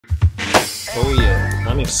Oh yeah,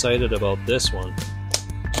 I'm excited about this one.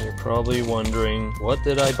 You're probably wondering, what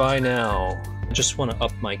did I buy now? I just want to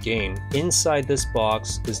up my game. Inside this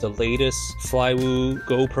box is the latest Flywoo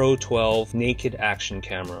GoPro12 naked action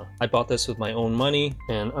camera. I bought this with my own money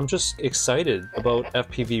and I'm just excited about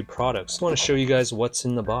FPV products. I want to show you guys what's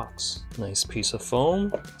in the box. Nice piece of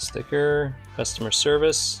foam, sticker, customer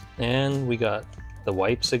service, and we got the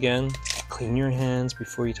wipes again. Clean your hands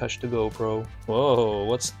before you touch the GoPro. Whoa,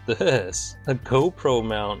 what's this? A GoPro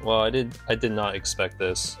mount. Well, I did not expect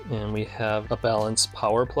this. And we have a balanced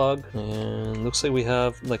power plug. And looks like we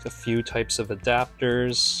have like a few types of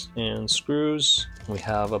adapters and screws. We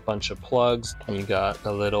have a bunch of plugs. And you got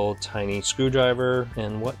a little tiny screwdriver.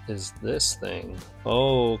 And what is this thing?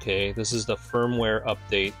 Oh, okay. This is the firmware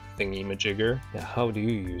update thingy-majigger. Yeah, how do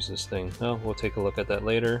you use this thing? Oh, we'll take a look at that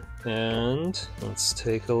later. And let's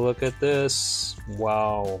take a look at this.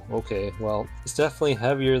 Wow. Okay, well, it's definitely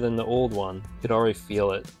heavier than the old one. You could already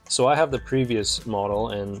feel it. So I have the previous model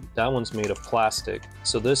and that one's made of plastic.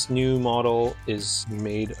 So this new model is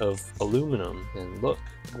made of aluminum. And look,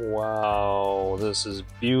 wow, this is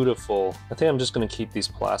beautiful. I think I'm just gonna keep these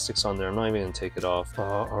plastics on there. I'm not even gonna take it off.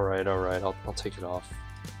 All right, I'll take it off.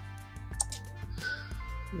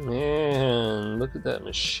 Man, look at that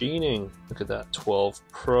machining. Look at that 12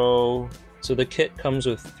 Pro. So the kit comes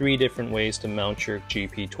with 3 different ways to mount your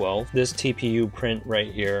GP12. This TPU print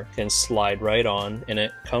right here can slide right on, and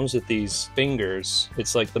it comes with these fingers.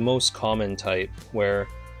 It's like the most common type where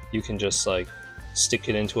you can just like stick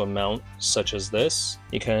it into a mount such as this.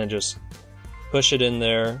 You kind of just push it in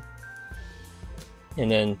there and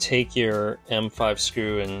then take your M5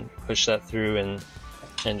 screw and push that through and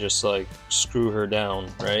just like screw her down,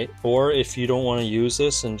 right? Or if you don't want to use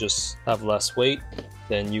this and just have less weight,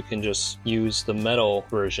 then you can just use the metal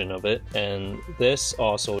version of it. And this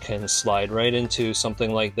also can slide right into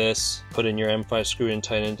something like this, put in your M5 screw and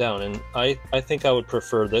tighten it down. And I think I would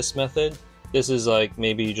prefer this method. This is like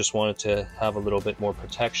maybe you just wanted to have a little bit more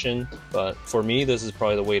protection, but for me this is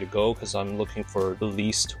probably the way to go because I'm looking for the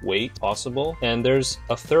least weight possible. And there's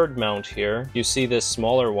a third mount here. You see this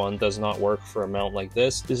smaller one does not work for a mount like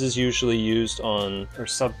this. This is usually used on our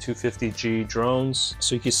sub 250G drones.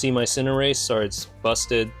 So you can see my Cinerace, sorry it's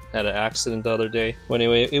busted. Had an accident the other day. But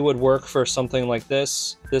anyway, it would work for something like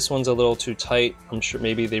this. This one's a little too tight. I'm sure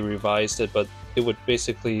maybe they revised it, but it would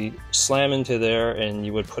basically slam into there and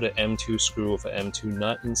you would put an M2 screw with an M2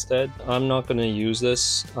 nut instead. I'm not going to use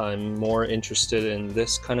this. I'm more interested in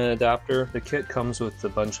this kind of adapter. The kit comes with a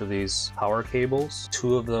bunch of these power cables.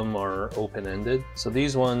 2 of them are open-ended. So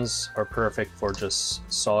these ones are perfect for just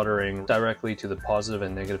soldering directly to the positive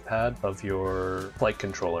and negative pad of your flight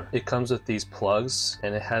controller. It comes with these plugs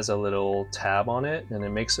and it has a little tab on it and it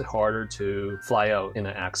makes it harder to fly out in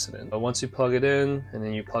an accident. But once you plug it in and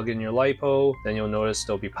then you plug in your LiPo, then you'll notice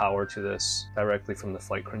there'll be power to this directly from the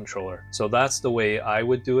flight controller. So that's the way I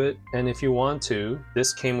would do it. And if you want to,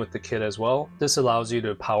 this came with the kit as well. This allows you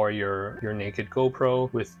to power your naked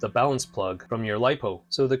GoPro with the balance plug from your LiPo.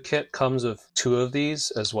 So the kit comes with 2 of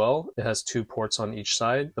these as well. It has 2 ports on each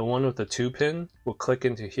side. The one with the 2-pin will click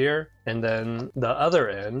into here, and then the other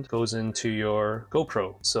end goes into your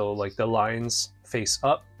GoPro. So like the lines face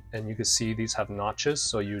up, and you can see these have notches,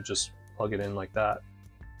 so you just plug it in like that.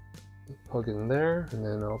 Plug it in there, and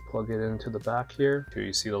then I'll plug it into the back here. Here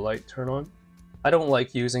you see the light turn on. I don't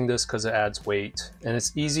like using this because it adds weight and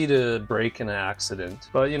it's easy to break in an accident.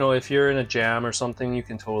 But you know, if you're in a jam or something, you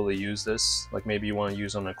can totally use this. Like maybe you want to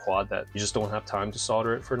use on a quad that you just don't have time to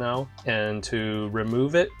solder it for now. And to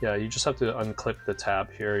remove it, yeah, you just have to unclip the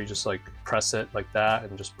tab here. You just like press it like that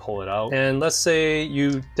and just pull it out. And let's say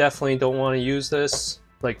you definitely don't want to use this.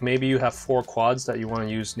 Like maybe you have 4 quads that you want to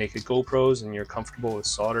use naked GoPros and you're comfortable with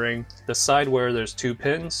soldering. The side where there's 2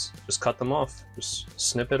 pins, just cut them off. Just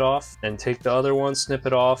snip it off and take the other one, snip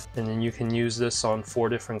it off, and then you can use this on 4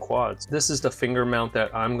 different quads. This is the finger mount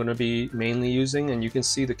that I'm going to be mainly using, and you can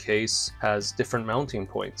see the case has different mounting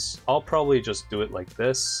points. I'll probably just do it like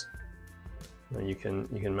this. And you can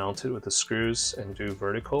mount it with the screws and do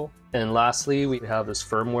vertical. And lastly, we have this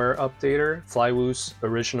firmware updater, Flywoo's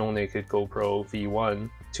original naked GoPro V1.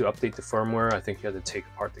 To update the firmware, I think you had to take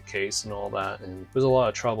apart the case and all that, and it was a lot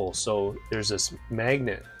of trouble. So there's this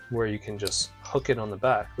magnet where you can just hook it on the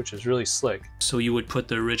back, which is really slick. So you would put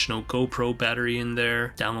the original GoPro battery in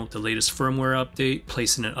there, download the latest firmware update,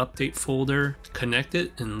 place in an update folder, connect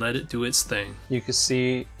it, and let it do its thing. You can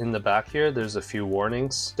see in the back here, there's a few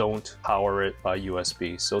warnings. Don't power it by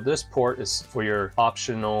USB. So this port is for your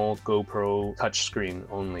optional GoPro touchscreen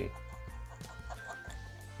only.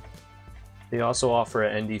 They also offer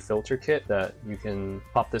an ND filter kit that you can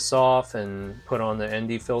pop this off and put on the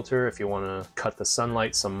ND filter if you want to cut the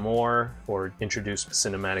sunlight some more or introduce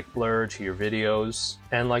cinematic blur to your videos.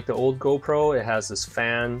 And like the old GoPro, it has this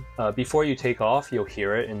fan. Before you take off, you'll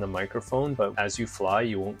hear it in the microphone, but as you fly,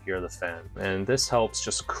 you won't hear the fan. And this helps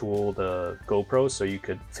just cool the GoPro so you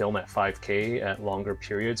could film at 5K at longer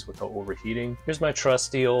periods without overheating. Here's my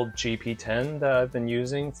trusty old GP10 that I've been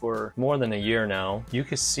using for more than a year now. You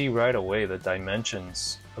can see right away the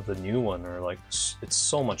dimensions of the new one are like, it's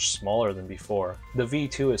so much smaller than before. The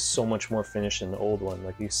V2 is so much more finished than the old one.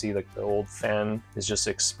 Like you see, like the old fan is just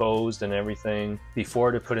exposed and everything.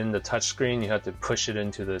 Before, to put in the touchscreen, you had to push it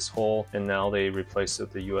into this hole, and now they replaced it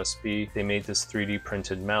with the USB. They made this 3D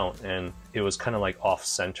printed mount, and it was kind of like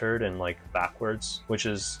off-centered and like backwards, which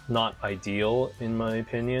is not ideal in my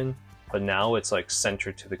opinion. But now it's like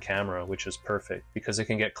centered to the camera, which is perfect because it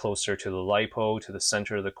can get closer to the LiPo, to the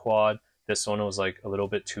center of the quad. This one was like a little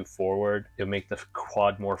bit too forward. It'll make the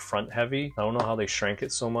quad more front heavy. I don't know how they shrank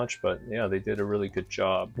it so much, but yeah, they did a really good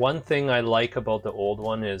job. One thing I like about the old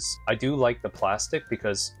one is I do like the plastic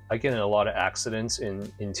because I get in a lot of accidents in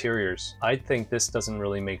interiors. I think this doesn't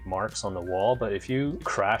really make marks on the wall, but if you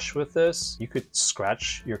crash with this, you could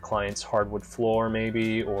scratch your client's hardwood floor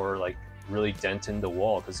maybe, or like really dent in the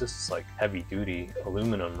wall, because this is like heavy duty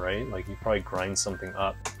aluminum, right? Like you probably grind something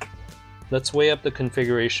up. Let's weigh up the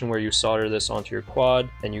configuration where you solder this onto your quad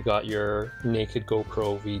and you got your naked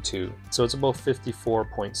GoPro V2. So it's about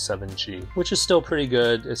 54.7 G, which is still pretty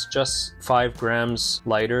good. It's just 5 grams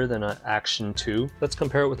lighter than an Action 2. Let's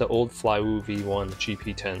compare it with the old Flywoo V1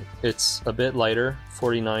 GP10. It's a bit lighter,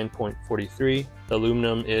 49.43. The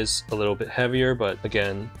aluminum is a little bit heavier, but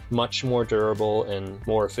again, much more durable and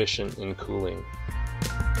more efficient in cooling.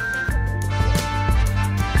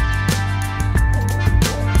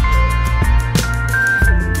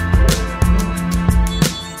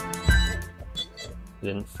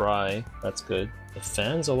 Didn't fry, that's good. The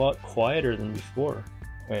fan's a lot quieter than before.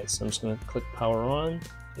 Alright, so I'm just gonna click power on.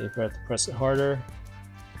 You have to press it harder.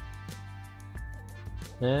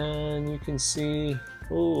 And you can see,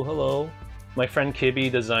 oh, hello. My friend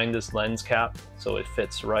Kibby designed this lens cap, so it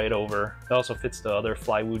fits right over. It also fits the other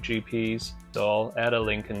Flywoo GPs. So I'll add a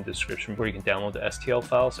link in the description where you can download the STL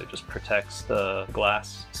file, so it just protects the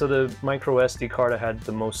glass. So the micro SD card I had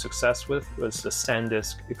the most success with was the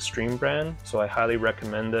SanDisk Extreme brand, so I highly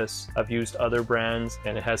recommend this. I've used other brands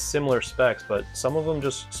and it has similar specs, but some of them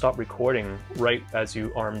just stop recording right as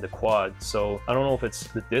you arm the quad. So I don't know if it's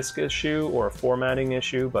the disk issue or a formatting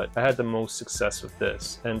issue, but I had the most success with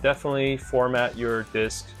this. And definitely format your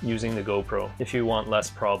disk using the GoPro if you want less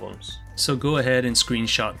problems. So go ahead and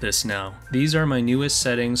screenshot this now. These are my newest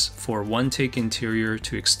settings for one-take interior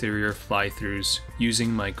to exterior fly-throughs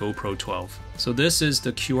using my GoPro12. So this is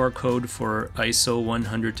the QR code for ISO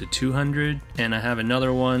 100 to 200, and I have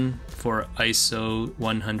another one for ISO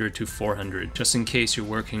 100 to 400, just in case you're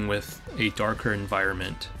working with a darker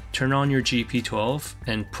environment. Turn on your GP12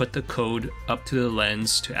 and put the code up to the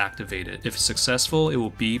lens to activate it. If successful, it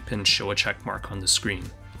will beep and show a check mark on the screen.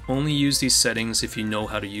 Only use these settings if you know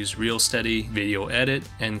how to use reelsteady, video edit,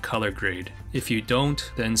 and color grade. If you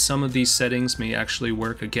don't, then some of these settings may actually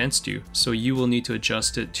work against you, so you will need to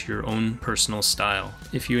adjust it to your own personal style.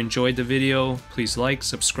 If you enjoyed the video, please like,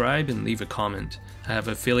 subscribe, and leave a comment. I have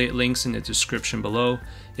affiliate links in the description below.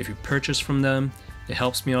 If you purchase from them, it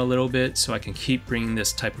helps me out a little bit so I can keep bringing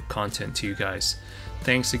this type of content to you guys.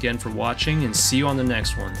 Thanks again for watching, and see you on the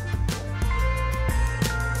next one.